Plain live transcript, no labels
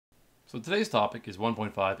So today's topic is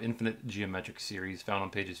 1.5 infinite geometric series found on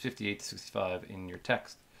pages 58 to 65 in your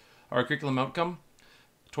text. Our curriculum outcome,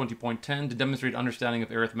 20.10, to demonstrate understanding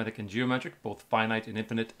of arithmetic and geometric, both finite and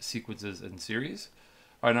infinite sequences and series.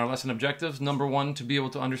 In our lesson objectives, number 1, to be able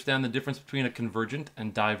to understand the difference between a convergent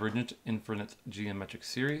and divergent infinite geometric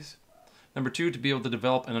series. Number 2, to be able to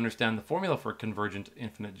develop and understand the formula for a convergent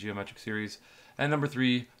infinite geometric series. And number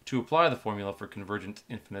 3, to apply the formula for convergent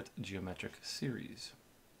infinite geometric series.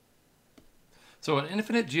 So an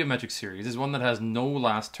infinite geometric series is one that has no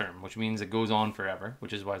last term, which means it goes on forever,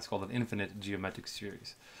 which is why it's called an infinite geometric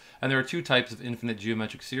series. And there are two types of infinite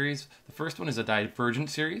geometric series. The first one is a divergent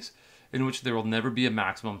series, in which there will never be a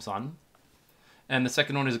maximum sum. And the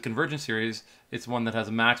second one is a convergent series. It's one that has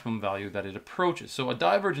a maximum value that it approaches. So a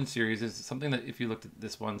divergent series is something that if you looked at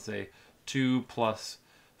this one, say 2 plus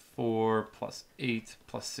 4 plus 8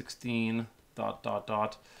 plus 16, ... that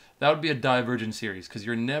would be a divergent series because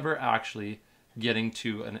you're never actually getting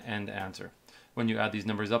to an end answer. When you add these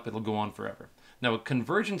numbers up, it'll go on forever. Now a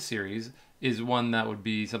convergent series is one that would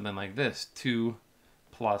be something like this: 2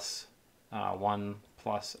 plus 1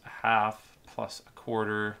 plus a half plus a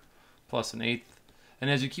quarter plus an eighth. And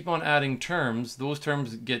as you keep on adding terms, those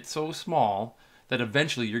terms get so small that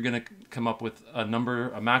eventually you're going to come up with a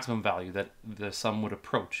number, a maximum value that the sum would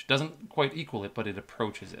approach. Doesn't quite equal it, but it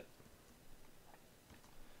approaches it.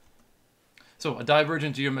 So a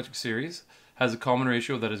divergent geometric series has a common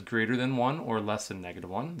ratio that is greater than 1 or less than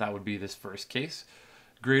 -1. That would be this first case.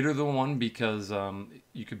 Greater than 1 because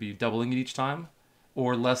you could be doubling it each time,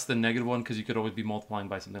 or less than -1 because you could always be multiplying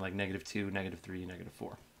by something like -2, -3,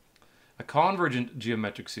 -4. A convergent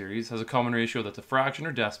geometric series has a common ratio that's a fraction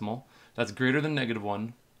or decimal that's greater than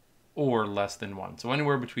 -1 or less than 1. So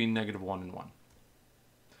anywhere between -1 and 1.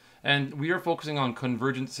 And we are focusing on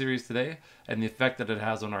convergent series today and the effect that it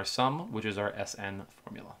has on our sum, which is our SN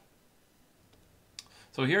formula.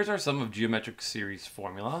 So here's our sum of geometric series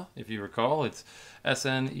formula. If you recall, it's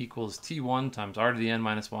Sn equals T1 times r to the n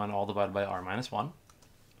minus 1 all divided by r minus 1.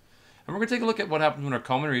 And we're going to take a look at what happens when our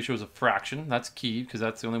common ratio is a fraction. That's key because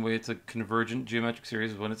that's the only way it's a convergent geometric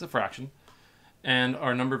series is when it's a fraction. And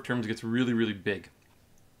our number of terms gets really, really big,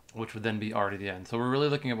 which would then be r to the n. So we're really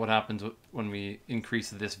looking at what happens when we increase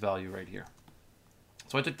this value right here.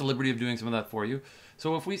 So I took the liberty of doing some of that for you.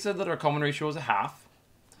 So if we said that our common ratio is a half,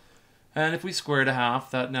 and if we squared a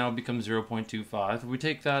half, that now becomes 0.25. If we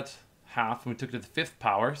take that half and we took it to the fifth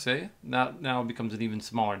power, say, that now becomes an even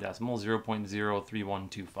smaller decimal,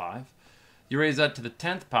 0.03125. You raise that to the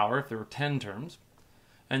 10th power if there were 10 terms,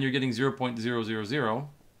 and you're getting 0.000.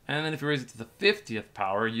 And then if you raise it to the 50th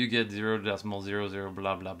power, you get 0.00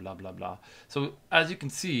 blah, blah, blah, blah, blah. So as you can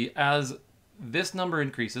see, as this number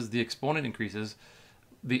increases, the exponent increases,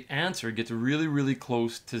 the answer gets really, really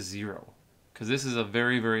close to 0. Because this is a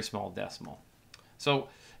very, very small decimal. So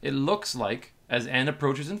it looks like as n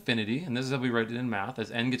approaches infinity, and this is how we write it in math,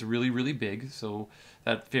 as n gets really, really big, so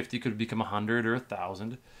that 50 could become 100 or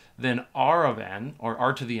 1,000, then r of n, or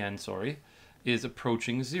r to the n, sorry, is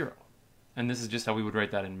approaching 0. And this is just how we would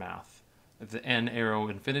write that in math. If the n arrow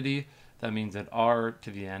infinity, that means that r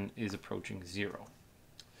to the n is approaching 0.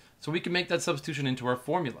 So we can make that substitution into our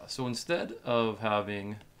formula. So instead of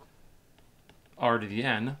having r to the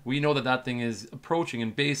n, we know that that thing is approaching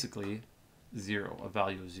and basically 0, a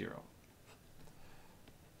value of 0.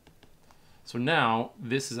 So now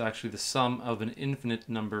this is actually the sum of an infinite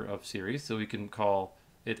number of series, so we can call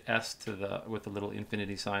it s to the with a little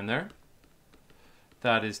infinity sign there.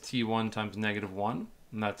 That is t1 times -1,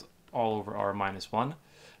 and that's all over r minus 1.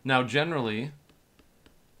 Now generally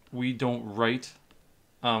we don't write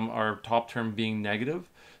our top term being negative.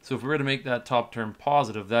 So if we were to make that top term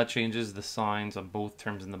positive, that changes the signs on both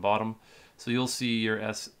terms in the bottom. So you'll see your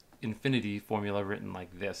S infinity formula written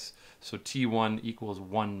like this. So T1 equals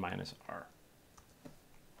 1 minus R.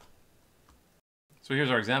 So here's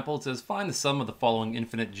our example. It says find the sum of the following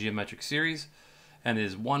infinite geometric series, and it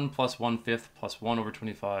is 1 plus 1/5 plus 1 over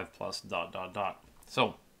 25 plus ...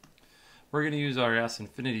 So we're going to use our S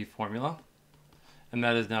infinity formula, and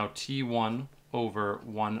that is now T1 over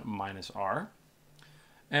 1 minus R.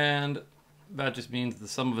 And that just means the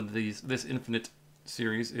sum of this infinite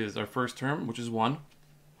series is our first term, which is 1,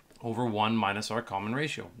 over 1 minus our common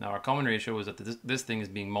ratio. Now our common ratio is that this thing is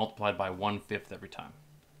being multiplied by 1/5 every time.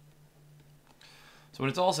 So when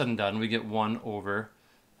it's all said and done, we get 1 over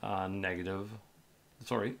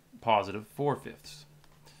positive 4/5,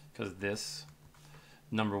 because this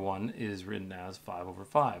number 1 is written as 5 over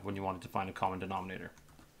 5 when you wanted to find a common denominator.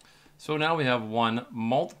 So now we have 1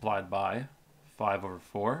 multiplied by 5 over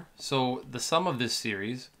 4. So the sum of this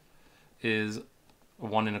series is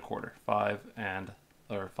 1 1/4, 5 and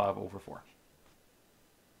or 5 over 4.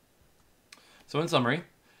 So in summary,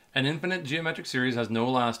 an infinite geometric series has no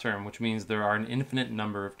last term, which means there are an infinite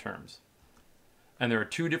number of terms. And there are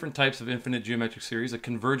two different types of infinite geometric series, a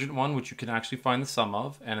convergent one, which you can actually find the sum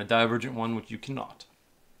of, and a divergent one, which you cannot.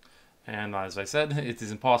 And as I said, it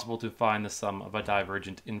is impossible to find the sum of a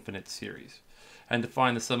divergent infinite series. And to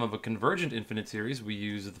find the sum of a convergent infinite series, we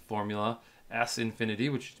use the formula S infinity,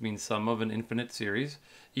 which means sum of an infinite series,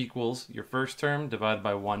 equals your first term divided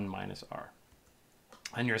by 1 minus r.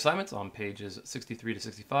 And your assignments on pages 63 to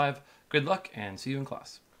 65. Good luck and see you in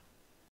class.